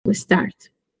we start.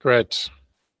 Great.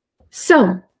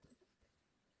 So,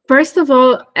 first of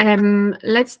all,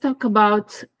 let's talk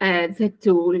about the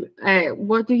tool.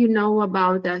 What do you know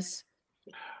about us?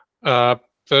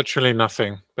 Virtually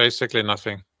nothing, basically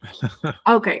nothing.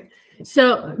 Okay,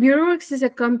 so BWX is a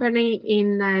company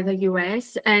in the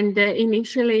US, and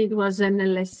initially it was an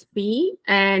LSP,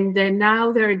 and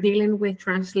now they're dealing with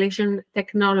translation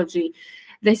technology.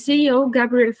 The CEO,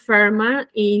 Gabriel Ferma,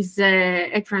 is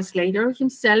a translator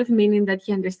himself, meaning that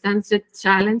he understands the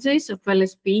challenges of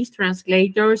LSPs,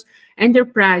 translators,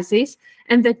 enterprises,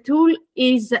 and the tool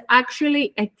is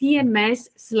actually a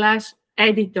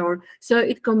TMS/editor. So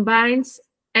it combines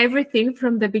everything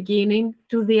from the beginning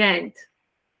to the end.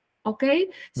 Okay,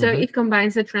 so it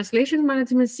combines the translation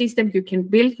management system. You can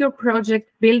build your project,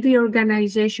 build the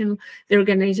organization, the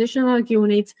organizational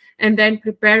units, and then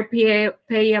prepare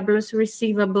payables,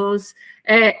 receivables,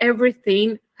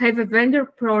 everything. Have a vendor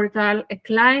portal, a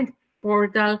client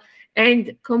portal,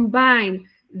 and combine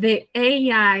the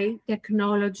AI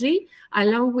technology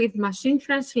along with machine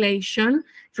translation,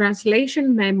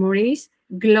 translation memories,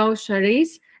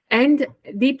 glossaries, and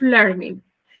deep learning.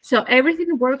 So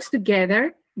everything works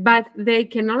together, but they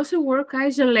can also work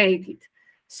isolated.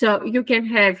 So you can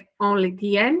have only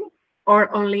TM or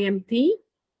only MT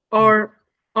or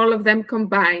all of them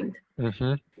combined.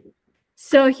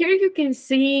 So here you can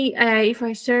see, if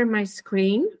I share my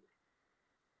screen,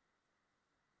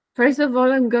 first of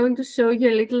all, I'm going to show you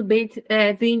a little bit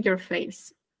the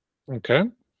interface.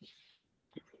 Okay.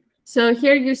 So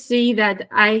here you see that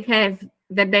I have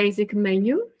the basic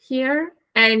menu here,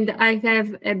 and I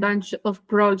have a bunch of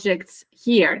projects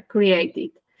here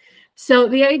created. So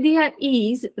the idea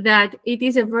is that it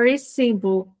is a very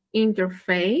simple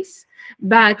interface,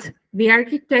 but the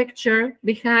architecture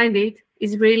behind it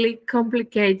is really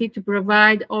complicated to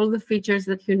provide all the features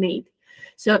that you need.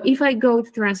 So if I go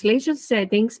to translation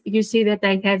settings, you see that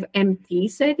I have MT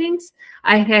settings,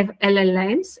 I have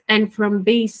LLMs, and from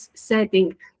this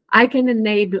setting, I can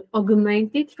enable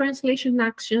augmented translation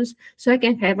actions, so I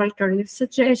can have alternative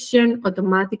suggestion,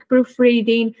 automatic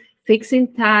proofreading,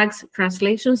 fixing tags,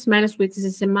 translation smells, which is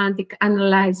a semantic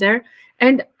analyzer,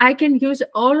 and I can use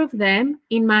all of them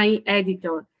in my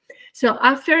editor. So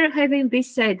after having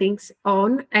these settings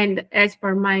on and as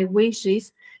per my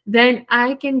wishes, then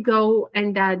I can go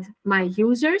and add my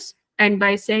users. And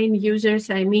by saying users,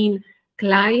 I mean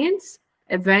clients,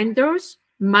 vendors,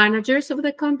 managers of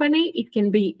the company. It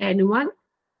can be anyone.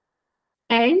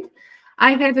 And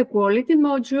I have a quality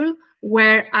module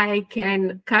where I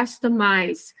can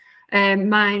customize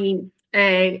my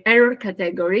error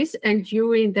categories, and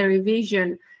during the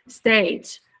revision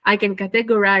stage, I can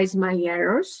categorize my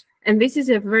errors. And this is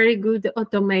a very good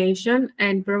automation,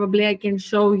 and probably I can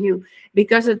show you,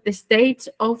 because at the stage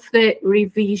of the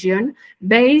revision,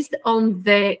 based on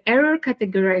the error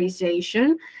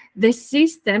categorization, the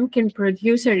system can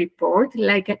produce a report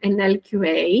like an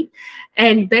LQA,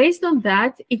 and based on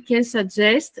that, it can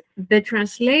suggest the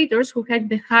translators who had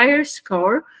the higher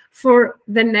score for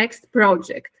the next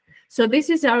project. So this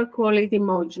is our quality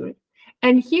module.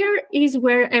 And here is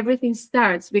where everything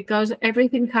starts, because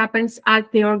everything happens at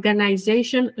the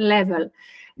organization level.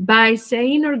 By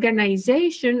saying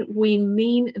organization, we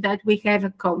mean that we have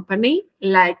a company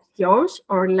like yours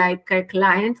or like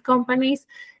client companies.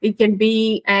 It can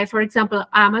be, for example,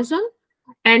 Amazon.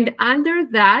 And under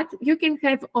that, you can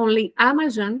have only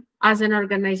Amazon as an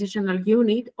organizational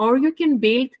unit, or you can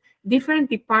build different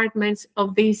departments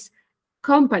of this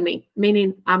company,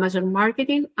 meaning Amazon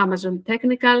marketing, Amazon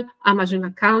technical, Amazon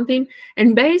accounting.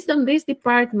 And based on this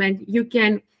department, you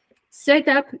can set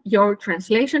up your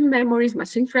translation memories,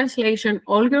 machine translation,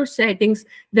 all your settings,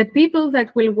 the people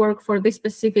that will work for this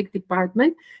specific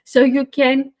department. So you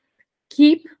can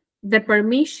keep the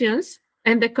permissions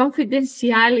and the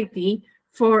confidentiality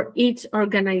for each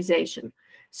organization.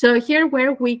 So here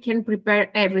where we can prepare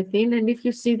everything, and if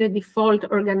you see the default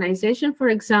organization, for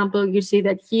example, you see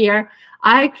that here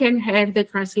I can have the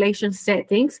translation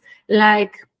settings,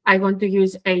 like I want to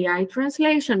use AI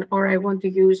translation, or I want to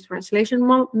use translation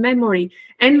memory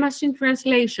and machine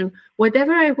translation.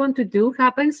 Whatever I want to do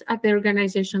happens at the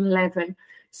organization level.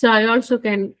 So I also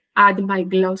can add my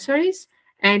glossaries,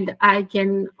 and I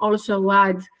can also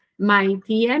add my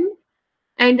TM,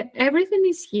 and everything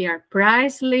is here,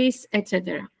 price list,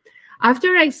 etc.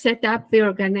 After I set up the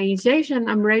organization,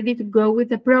 I'm ready to go with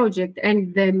the project.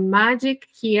 And the magic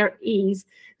here is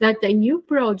that the new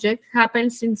project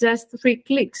happens in just 3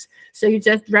 clicks. So you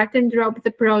just drag and drop the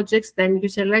projects, then you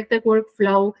select the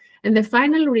workflow, and the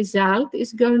final result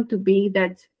is going to be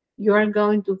that you are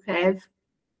going to have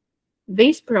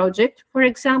this project, for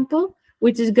example,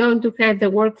 which is going to have the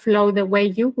workflow the way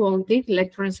you want it,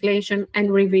 like translation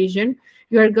and revision.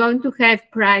 You are going to have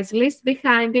price list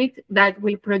behind it that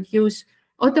will produce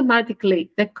automatically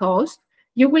the cost.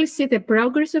 You will see the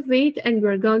progress of it, and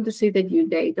you're going to see the due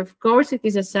date. Of course, it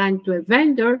is assigned to a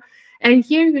vendor. And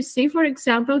here you see, for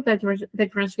example, that the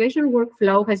translation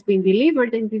workflow has been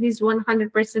delivered and it is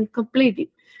 100% completed.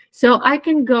 So I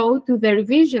can go to the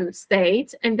revision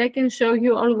stage and I can show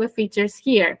you all the features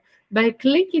here. By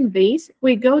clicking this,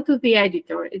 we go to the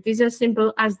editor. It is as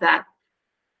simple as that.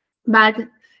 But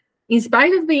in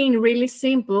spite of being really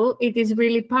simple, it is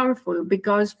really powerful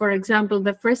because, for example,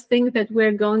 the first thing that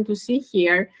we're going to see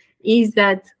here is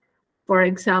that, for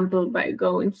example, by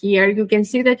going here, you can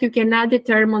see that you can add a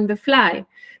term on the fly.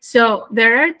 So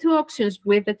there are two options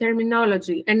with the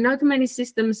terminology, and not many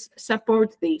systems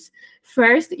support this.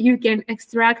 First, you can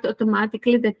extract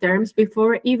automatically the terms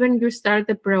before even you start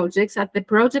the projects at the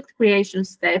project creation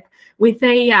step with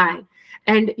AI.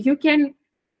 And you can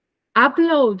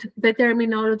upload the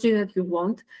terminology that you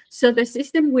want, so the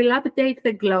system will update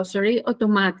the glossary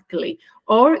automatically.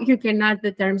 Or you can add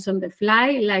the terms on the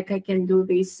fly, like I can do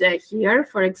this here.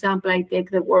 For example, I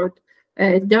take the word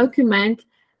document,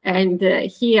 and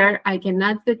here I can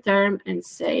add the term and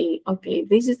say, okay,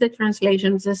 this is the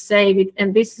translation, just save it,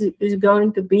 and this is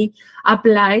going to be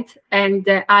applied and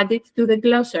added to the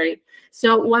glossary.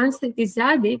 So once it is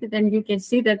added, then you can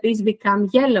see that this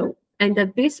becomes yellow. And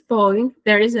at this point,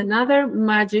 there is another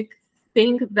magic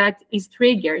thing that is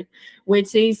triggered,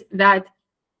 which is that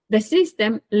the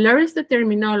system learns the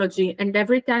terminology, and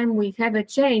every time we have a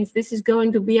change, this is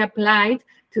going to be applied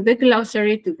to the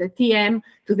glossary, to the TM,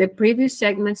 to the previous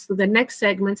segments, to the next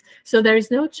segments. So there is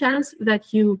no chance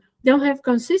that you don't have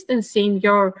consistency in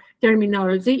your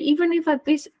terminology, even if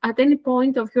at any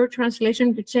point of your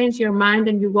translation you change your mind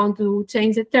and you want to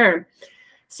change a term.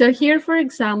 So here, for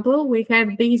example, we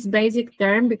have this basic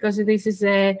term because this is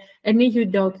an EU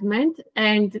document,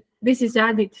 and this is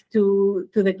added to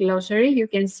the glossary. You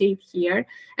can see it here.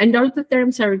 And all the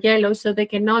terms are yellow, so they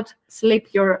cannot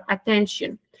slip your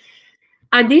attention.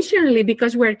 Additionally,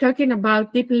 because we're talking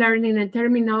about deep learning and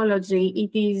terminology,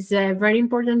 it is very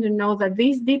important to know that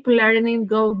this deep learning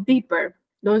goes deeper.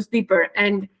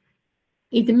 And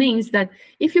it means that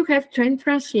if you have trained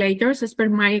translators, as per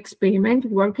my experiment,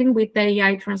 working with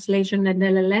AI translation and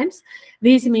LLMs,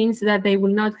 this means that they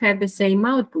will not have the same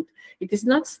output. It is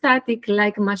not static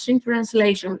like machine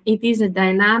translation. It is a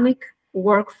dynamic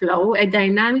workflow, a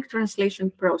dynamic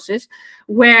translation process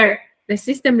where the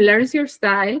system learns your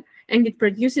style and it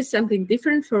produces something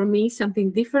different for me,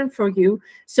 something different for you.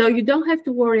 So you don't have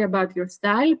to worry about your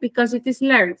style because it is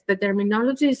learned. The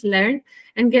terminology is learned.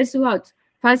 And guess what?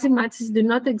 Fuzzy matches do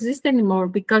not exist anymore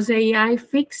because AI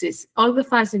fixes all the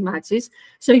fuzzy matches.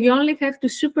 So you only have to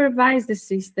supervise the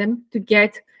system to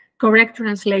get correct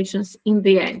translations in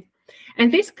the end.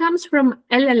 And this comes from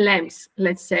LLMs,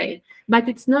 let's say, but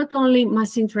it's not only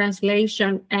machine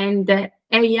translation and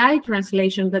AI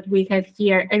translation that we have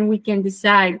here, and we can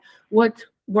decide what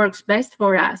works best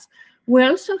for us. We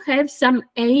also have some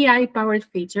AI-powered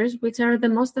features, which are the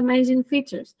most amazing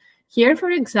features. Here,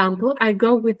 for example, I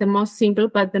go with the most simple,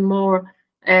 but the more,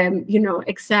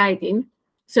 exciting.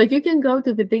 So you can go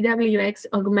to the BWX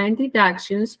augmented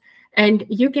actions, and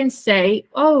you can say,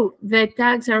 oh, the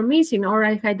tags are missing, or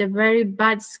I had a very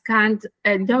bad scanned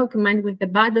document with the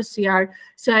bad OCR,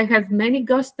 so I have many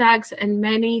ghost tags and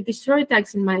many destroy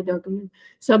tags in my document.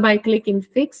 So by clicking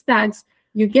Fix Tags,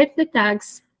 you get the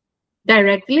tags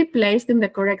directly placed in the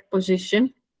correct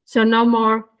position. So no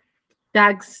more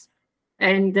tags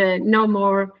and no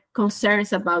more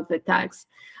concerns about the tags.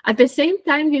 At the same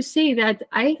time, you see that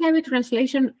I have a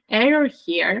translation error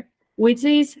here, which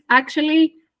is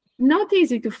actually not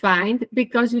easy to find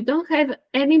because you don't have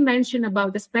any mention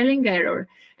about the spelling error.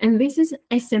 And this is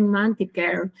a semantic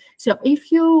error. So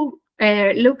if you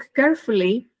look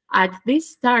carefully at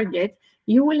this target,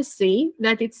 you will see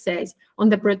that it says on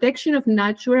the protection of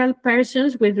natural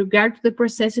persons with regard to the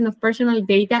processing of personal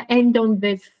data and on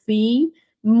the fee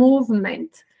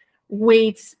movement,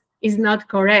 which is not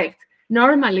correct.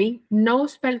 Normally, no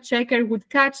spell checker would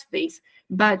catch this,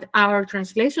 but our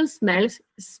translation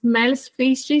smells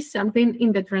fishy, something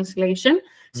in the translation.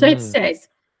 So it says,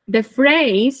 the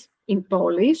phrase in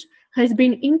Polish has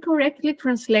been incorrectly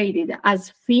translated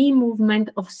as fee movement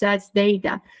of such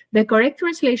data. The correct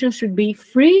translation should be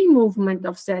free movement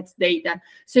of such data.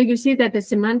 So you see that the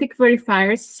semantic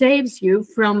verifier saves you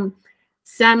from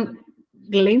some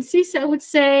glimpses, I would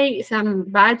say, some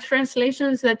bad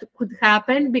translations that could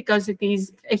happen because it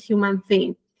is a human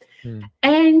thing.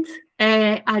 And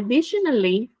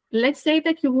additionally, let's say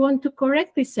that you want to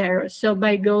correct this error. So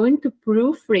by going to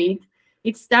proofread,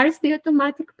 it starts the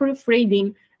automatic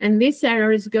proofreading, and this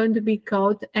error is going to be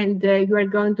caught, and you are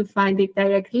going to find it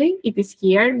directly. It is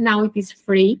here. Now it is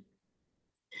free.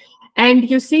 And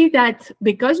you see that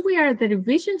because we are at the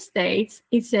revision stage,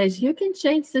 it says you can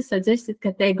change the suggested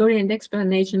category and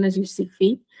explanation as you see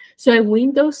fit. So a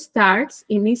window starts,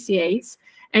 initiates,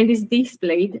 and is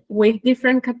displayed with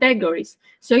different categories.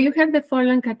 So you have the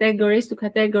following categories to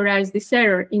categorize this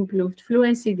error: improved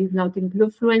fluency, did not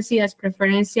improve fluency, as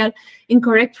preferential,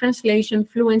 incorrect translation,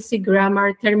 fluency,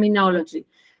 grammar, terminology.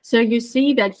 So you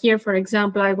see that here, for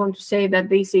example, I want to say that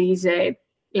this is a,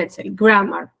 let's say,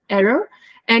 grammar error.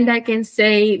 And I can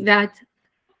say that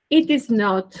it is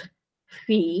not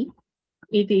fee,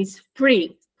 it is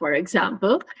free, for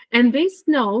example. And this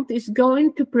note is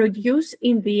going to produce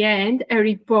in the end a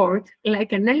report,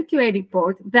 like an LQA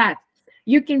report, that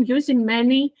you can use in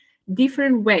many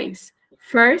different ways.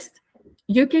 First,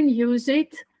 you can use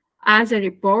it as a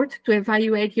report to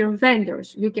evaluate your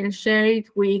vendors. You can share it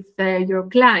with your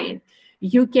client.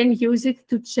 You can use it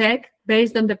to check,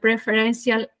 based on the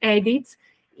preferential edits,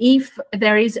 if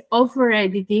there is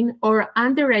over-editing or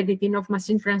under-editing of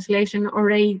machine translation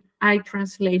or AI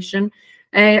translation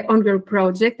on your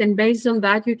project. And based on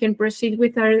that, you can proceed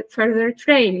with further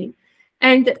training.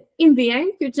 And in the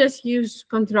end, you just use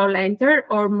Control-Enter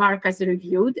or mark as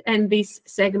reviewed, and this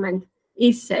segment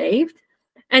is saved.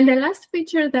 And the last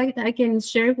feature that I can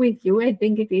share with you, I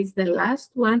think it is the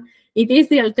last one, it is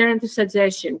the alternative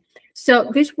suggestion.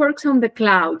 So this works on the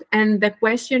cloud, and the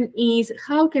question is,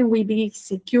 how can we be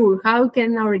secure? How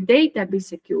can our data be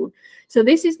secure? So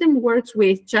this system works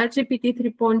with ChatGPT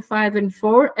 3.5 and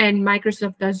 4 and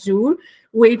Microsoft Azure,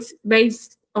 which,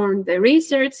 based on the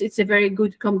research, it's a very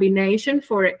good combination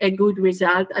for a good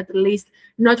result, at least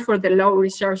not for the low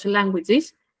resource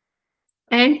languages.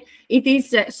 And it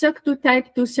is SOC 2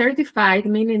 Type 2 certified,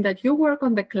 meaning that you work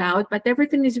on the cloud, but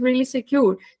everything is really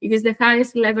secure. It is the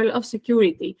highest level of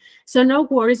security. So no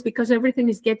worries, because everything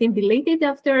is getting deleted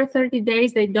after 30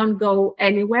 days. They don't go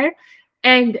anywhere.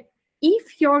 And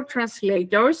if your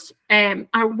translators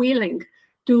are willing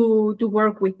to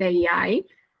work with AI,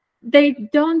 they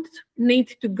don't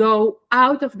need to go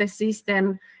out of the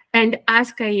system and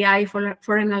ask AI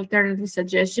for an alternative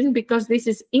suggestion, because this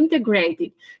is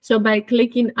integrated. So by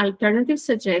clicking alternative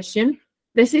suggestion,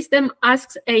 the system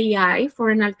asks AI for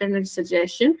an alternative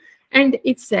suggestion, and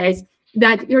it says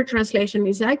that your translation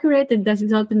is accurate and does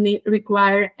not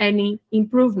require any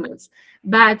improvements.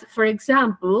 But for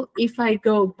example, if I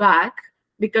go back,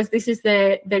 because this is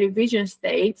the revision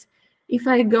stage, if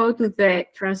I go to the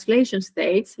translation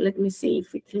stage, let me see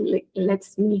if it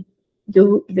lets me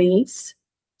do this.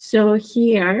 So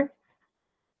here,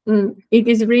 it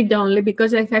is read-only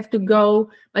because I have to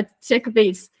go, but check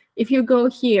this. If you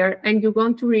go here and you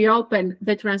want to reopen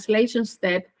the translation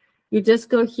step, you just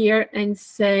go here and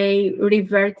say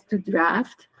revert to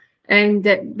draft. And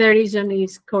the reason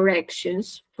is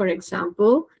corrections, for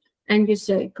example, and you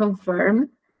say confirm.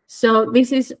 So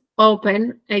this is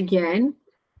open again,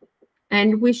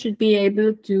 and we should be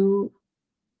able to.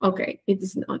 Okay, it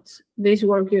is not. This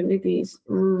work unit is,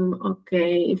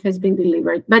 okay, it has been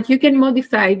delivered. But you can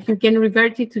modify it. You can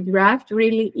revert it to draft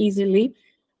really easily.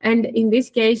 And in this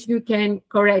case, you can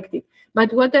correct it.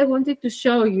 But what I wanted to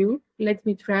show you, let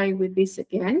me try with this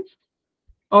again,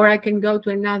 or I can go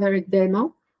to another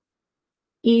demo,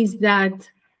 is that,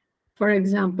 for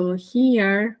example,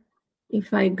 here,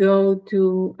 if I go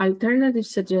to alternative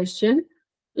suggestion,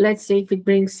 let's see if it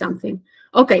brings something.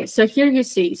 Okay, so here you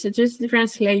see suggested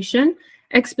translation,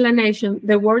 explanation.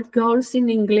 The word goals in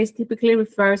English typically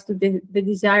refers to the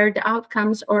desired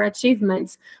outcomes or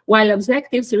achievements, while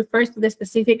objectives refers to the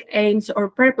specific aims or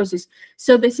purposes.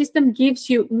 So the system gives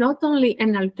you not only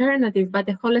an alternative, but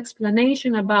a whole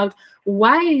explanation about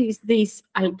why is this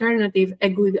alternative a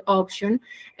good option.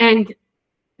 And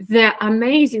the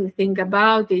amazing thing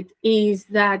about it is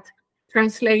that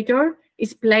translator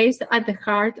is placed at the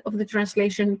heart of the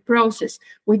translation process.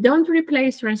 We don't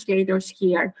replace translators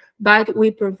here, but we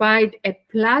provide a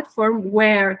platform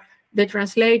where the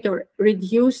translator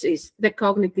reduces the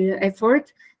cognitive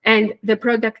effort and the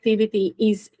productivity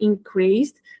is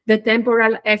increased, the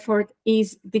temporal effort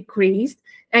is decreased,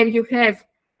 and you have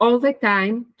all the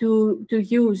time to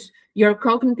use your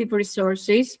cognitive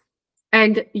resources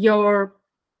and your,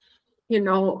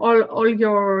 all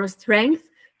your strength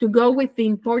to go with the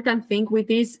important thing, which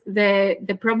is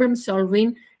the problem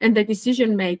solving and the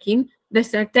decision making, the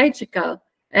strategical,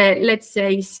 let's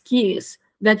say, skills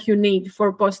that you need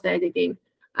for post editing.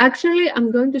 Actually,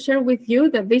 I'm going to share with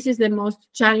you that this is the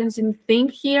most challenging thing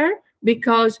here,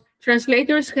 because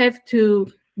translators have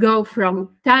to go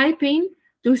from typing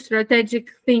to strategic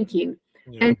thinking.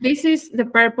 Yeah. And this is the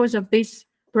purpose of this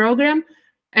program.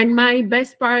 And my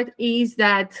best part is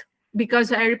that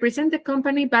because I represent the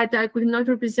company, but I could not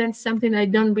represent something I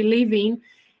don't believe in,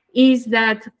 is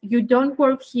that you don't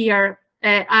work here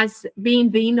as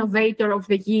being the innovator of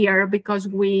the year because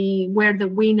we were the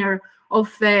winner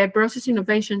of the Process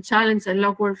Innovation Challenge at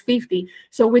Logwork 50.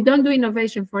 So we don't do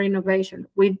innovation for innovation.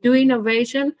 We do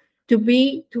innovation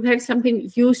to have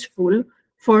something useful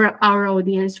for our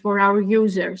audience, for our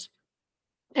users.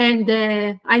 And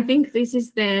I think this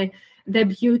is the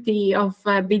beauty of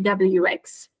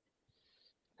BWX.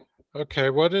 Okay,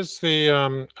 what is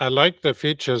the I like the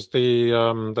features,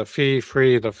 the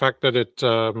fee-free, the fact that it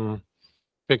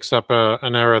picks up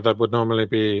an error that would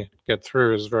normally get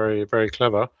through is very, very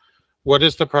clever. What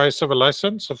is the price of a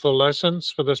license, a full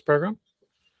license for this program?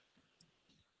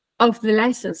 Of the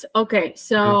license. Okay,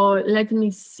 so let me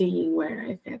see where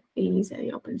I have these. I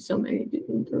opened so many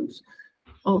different tools.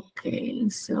 Okay,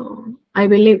 so I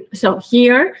believe, so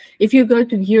here, if you go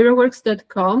to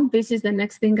Euroworks.com, this is the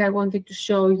next thing I wanted to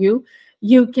show you.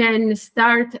 You can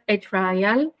start a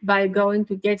trial by going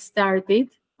to Get Started,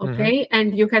 okay?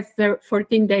 And you have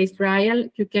 14 days trial.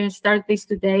 You can start this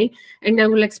today, and I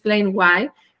will explain why.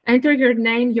 Enter your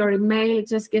name, your email,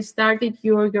 just get started,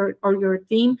 you or your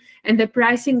team, and the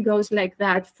pricing goes like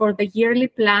that. For the yearly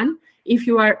plan, if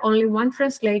you are only one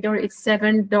translator, it's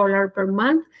 $7 per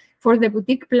month. For the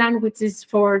boutique plan, which is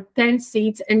for 10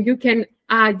 seats, and you can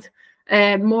add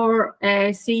more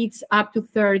seats up to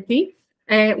 30,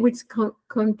 which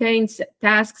contains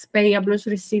tasks, payables,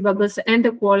 receivables, and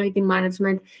the quality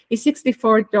management, is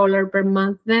 $64 per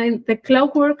month. Then the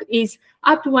Clockwork is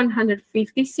up to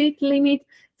 150 seat limit,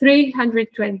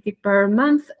 $320 per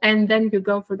month, and then you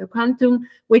go for the Quantum,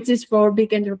 which is for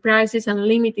big enterprises,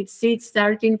 unlimited seats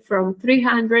starting from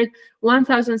 300,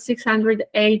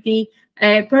 1,680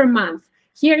 per month.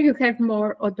 Here you have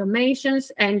more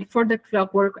automations, and for the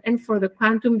Clockwork and for the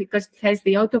Quantum, because it has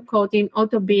the auto coding,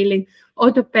 auto billing,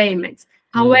 auto payments.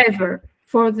 However,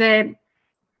 for the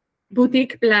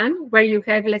boutique plan, where you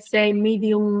have, let's say,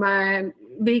 medium,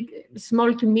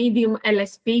 small to medium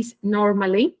LSPs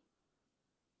normally,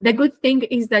 the good thing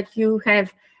is that you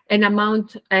have an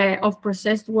amount of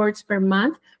processed words per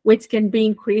month, which can be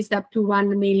increased up to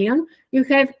 1 million. You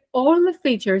have all the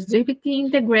features, GPT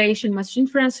integration, machine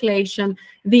translation,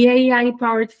 the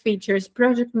AI-powered features,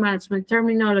 project management,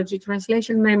 terminology,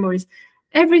 translation memories,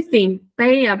 everything,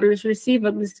 payables,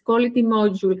 receivables, quality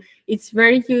module. It's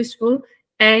very useful,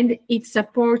 and it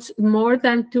supports more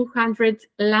than 200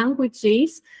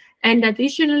 languages. And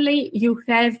additionally, you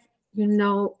have, you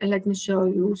know, let me show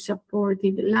you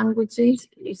supported languages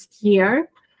is here.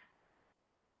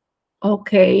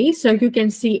 Okay, so you can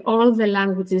see all the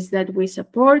languages that we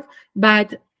support,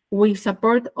 but we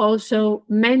support also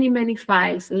many, many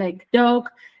files like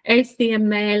doc,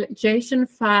 HTML, JSON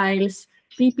files,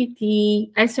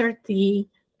 PPT, SRT,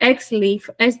 XLIF,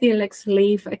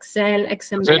 SDLXLIF, Excel,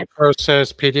 XML. Does it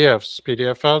process PDFs,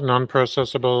 PDF file,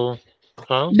 non-processable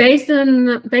files? Based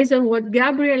on what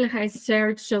Gabriel has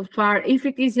searched so far, if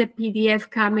it is a PDF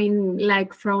coming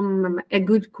like from a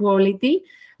good quality,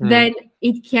 then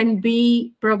it can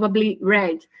be probably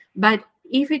read. But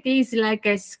if it is like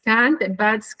a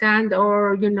bad scanned,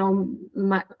 or, you know,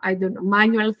 I don't know,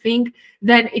 manual thing,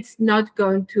 then it's not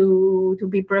going to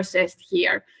be processed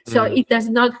here. So it does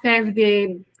not have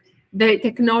the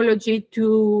technology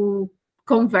to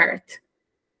convert.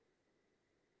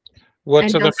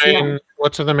 What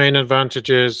are the main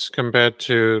advantages compared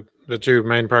to the two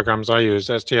main programs I use,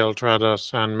 STL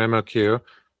Trados and MemoQ?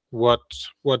 What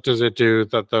does it do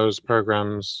that those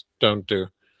programs don't do?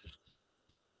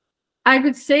 I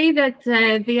would say that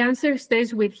the answer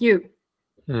stays with you,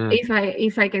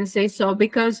 if I can say so,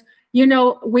 because, you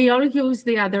know, we all use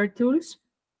the other tools,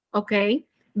 okay?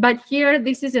 But here,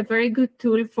 this is a very good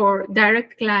tool for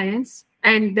direct clients,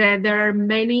 and there are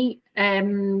many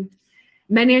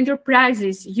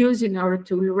enterprises using our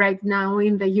tool right now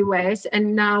in the US,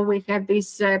 and now we have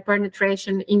this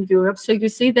penetration in Europe. So you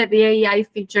see that the AI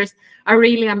features are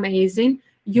really amazing.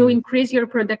 You increase your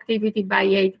productivity by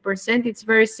 8%. It's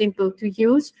very simple to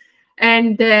use.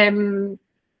 And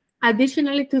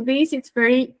additionally to this, it's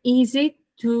very easy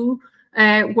to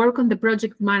work on the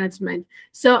project management.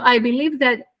 So I believe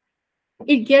that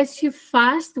it gets you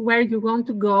fast where you want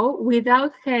to go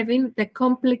without having the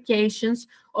complications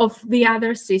of the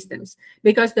other systems.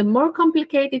 Because the more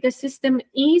complicated a system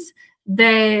is,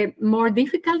 the more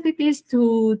difficult it is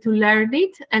to learn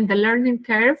it, and the learning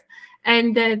curve.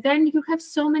 And then you have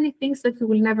so many things that you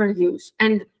will never use.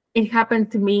 And it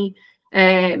happened to me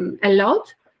a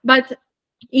lot. But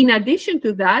in addition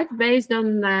to that, based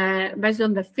on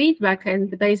the feedback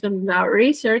and based on our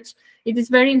research, it is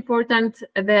very important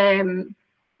the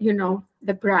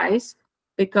the price,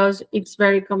 because it's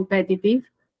very competitive.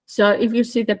 So if you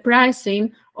see the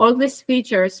pricing, all these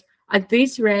features at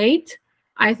this rate,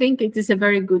 I think it is a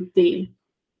very good deal.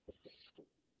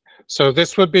 So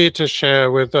this would be to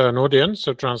share with an audience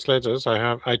of translators. I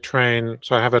have a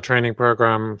training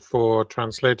program for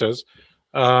translators.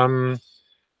 Do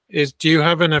you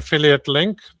have an affiliate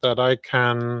link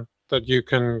that you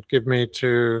can give me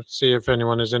to see if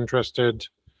anyone is interested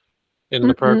in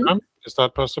the program? Is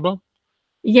that possible?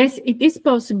 Yes, it is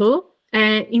possible.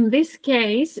 In this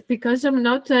case, because I'm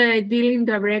not dealing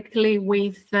directly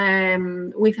with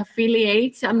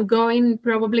affiliates, I'm going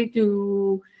probably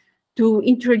to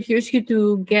introduce you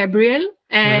to Gabriel.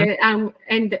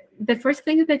 And the first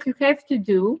thing that you have to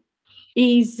do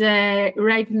is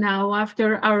right now,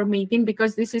 after our meeting,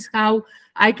 because this is how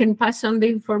I can pass on the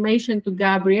information to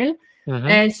Gabriel.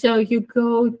 So you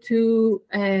go to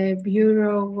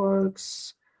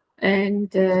BWX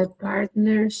and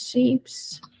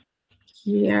partnerships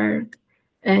here,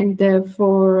 and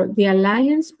for the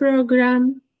Alliance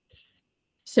program.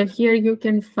 So here you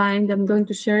can find, I'm going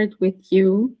to share it with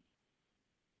you.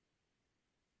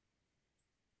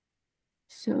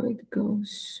 So it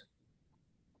goes.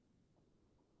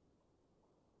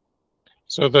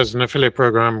 So there's an affiliate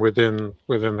program within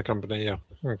the company, yeah.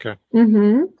 Okay.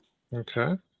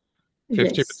 Okay.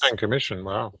 50% commission.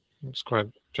 Wow, that's quite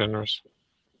generous.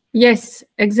 Yes,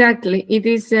 exactly. It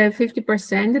is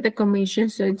 50% the commission,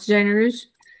 so it's generous.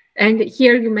 And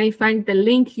here you may find the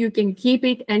link. You can keep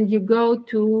it, and you go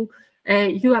to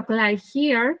you apply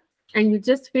here, and you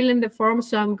just fill in the form.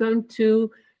 So I'm going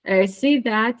to see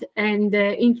that and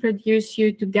introduce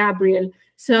you to Gabriel.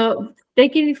 So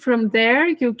taking it from there,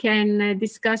 you can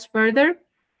discuss further,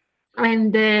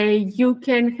 and you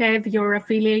can have your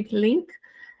affiliate link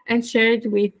and share it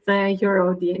with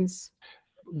your audience.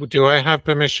 Do I have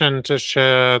permission to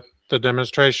share the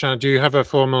demonstration? Do you have a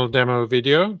formal demo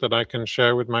video that I can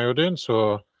share with my audience,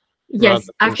 or? Yes,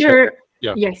 after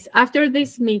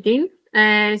this meeting.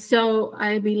 So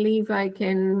I believe I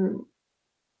can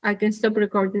stop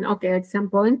recording. Okay, at some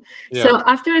point. Yeah. So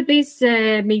after this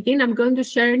meeting, I'm going to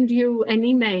share you an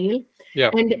email. Yeah.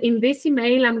 And in this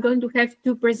email, I'm going to have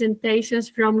two presentations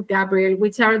from Gabriel,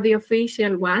 which are the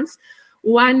official ones.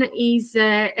 One is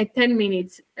a 10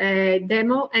 minutes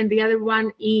demo, and the other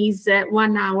one is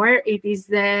 1 hour. It is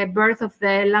the birth of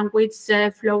the language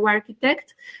flow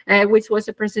architect, which was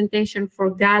a presentation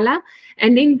for Gala.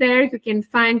 And in there, you can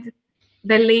find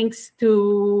the links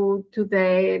to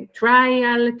the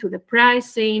trial, to the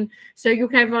pricing. So you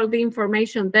have all the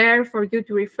information there for you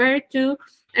to refer to.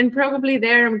 And probably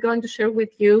there, I'm going to share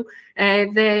with you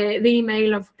the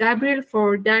email of Gabriel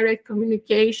for direct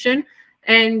communication.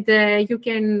 And you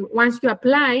can, once you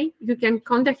apply, you can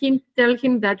contact him, tell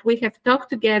him that we have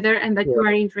talked together and that you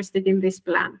are interested in this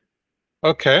plan.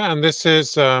 Okay, and this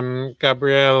is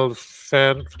Gabriel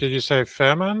did you say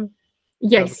Fairman?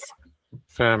 Yes.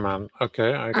 Fairman,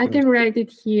 okay. I can write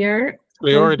it here.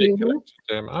 We already connected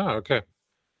him. Ah, okay.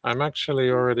 I'm actually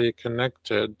already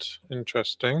connected.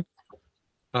 Interesting.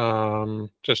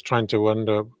 Just trying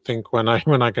to think when I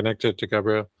connected to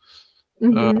Gabriel.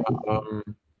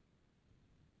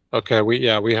 Okay, we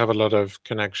have a lot of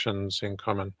connections in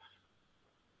common.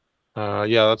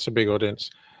 Yeah, that's a big audience.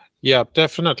 Yeah,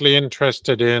 definitely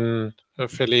interested in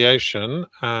affiliation.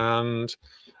 And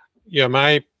yeah,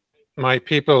 my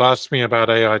people ask me about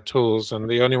AI tools, and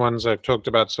the only ones I've talked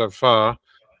about so far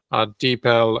are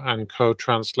DeepL and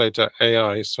CoTranslator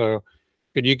AI. So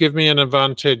could you give me an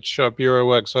advantage of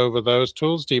BWX over those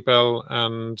tools, DeepL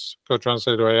and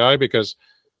CoTranslator AI? Because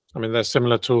I mean, they're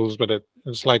similar tools, but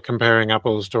it's like comparing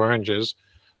apples to oranges.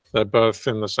 They're both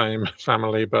in the same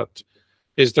family, but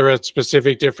is there a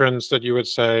specific difference that you would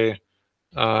say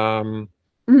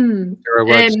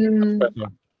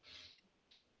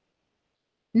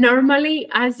normally,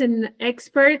 as an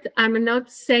expert, I'm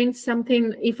not saying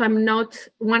something if I'm not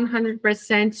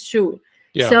 100% sure.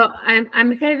 Yeah. So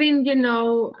I'm having,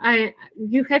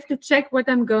 you have to check what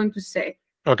I'm going to say.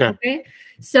 Okay.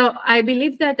 So I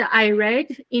believe that I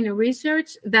read in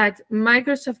research that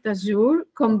Microsoft Azure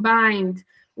combined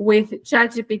with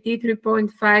ChatGPT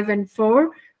 3.5 and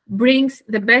 4 brings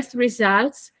the best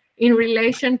results in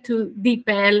relation to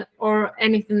DeepL or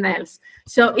anything else.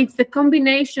 So it's the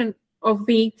combination of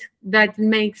it that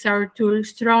makes our tool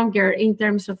stronger in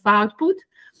terms of output.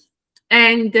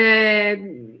 And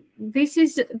this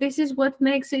is what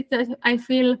makes it, I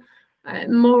feel,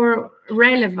 more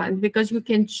relevant, because you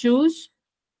can choose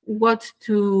what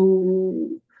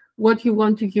you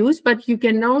want to use, but you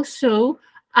can also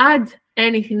add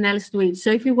anything else to it.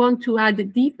 So if you want to add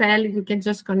DeepL, you can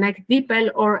just connect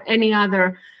DeepL or any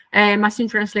other machine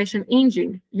translation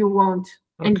engine you want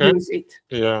and use it.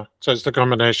 Yeah, so it's the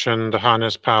combination, the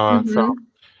harness power from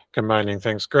combining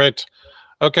things. Great.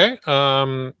 Okay.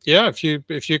 Yeah,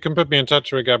 if you can put me in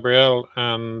touch with Gabrielle,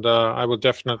 and I will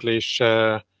definitely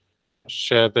share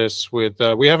this with.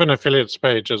 We have an affiliates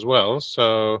page as well,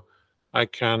 so I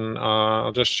can.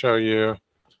 I'll just show you.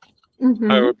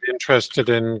 I would be interested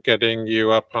in getting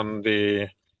you up on the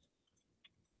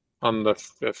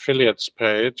affiliates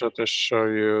page. I'll just show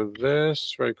you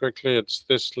this very quickly. It's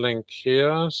this link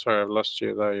here. Sorry, I've lost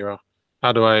you. There you are.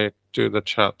 How do I do the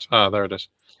chat? Ah, there it is.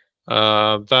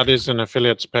 That is an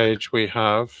affiliates page we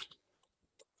have.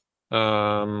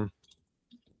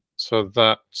 So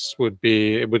that would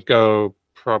be, it would go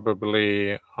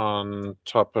probably on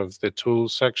top of the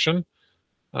tools section.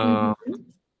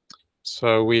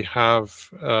 So we have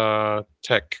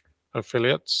tech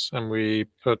affiliates, and we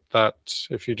put that,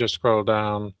 if you just scroll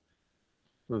down,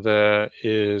 there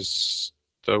is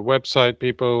the website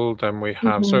people, then we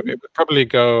have, so it would probably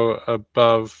go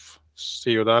above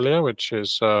Ciudalia, which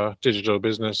is a digital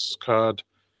business card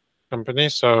company.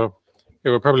 So it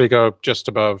would probably go just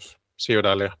above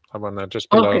Ciudalia, that one there, just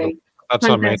below. Okay. That's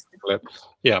our main affiliate.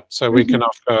 Yeah, so we can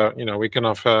offer, we can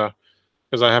offer,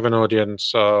 because I have an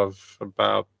audience of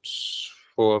about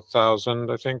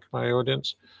 4,000, I think, my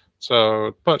audience.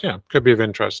 So, but yeah, could be of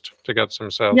interest to get some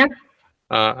sales. Yeah.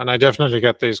 And I definitely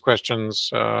get these questions.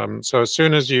 So as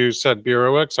soon as you said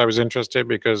BWX, I was interested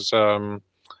because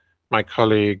my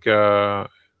colleague,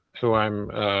 who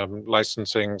I'm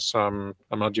licensing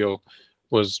a module,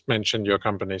 mentioned your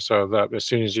company. So that as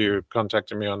soon as you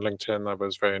contacted me on LinkedIn, that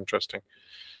was very interesting.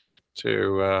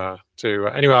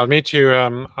 Anyway, I'll meet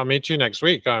you next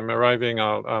week. I'm arriving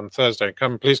on Thursday.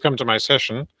 Please come to my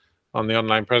session on the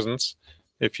online presence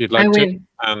if you'd like to.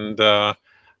 And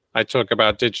I talk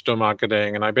about digital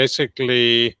marketing, and I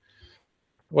basically,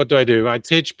 what do? I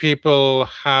teach people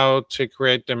how to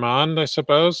create demand, I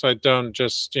suppose. I don't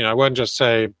just, I won't just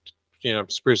say,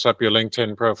 spruce up your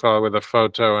LinkedIn profile with a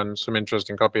photo and some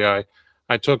interesting copy. I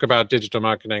talk about digital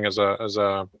marketing as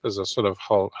a sort of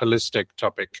holistic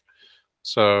topic.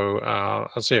 So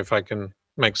I'll see if I can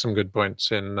make some good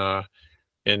points in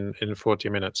 40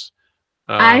 minutes.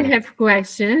 I have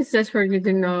questions, just for you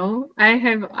to know.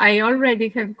 I already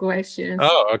have questions.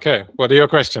 Oh, okay. What are your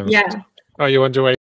questions? Yeah. Oh, you want to wait?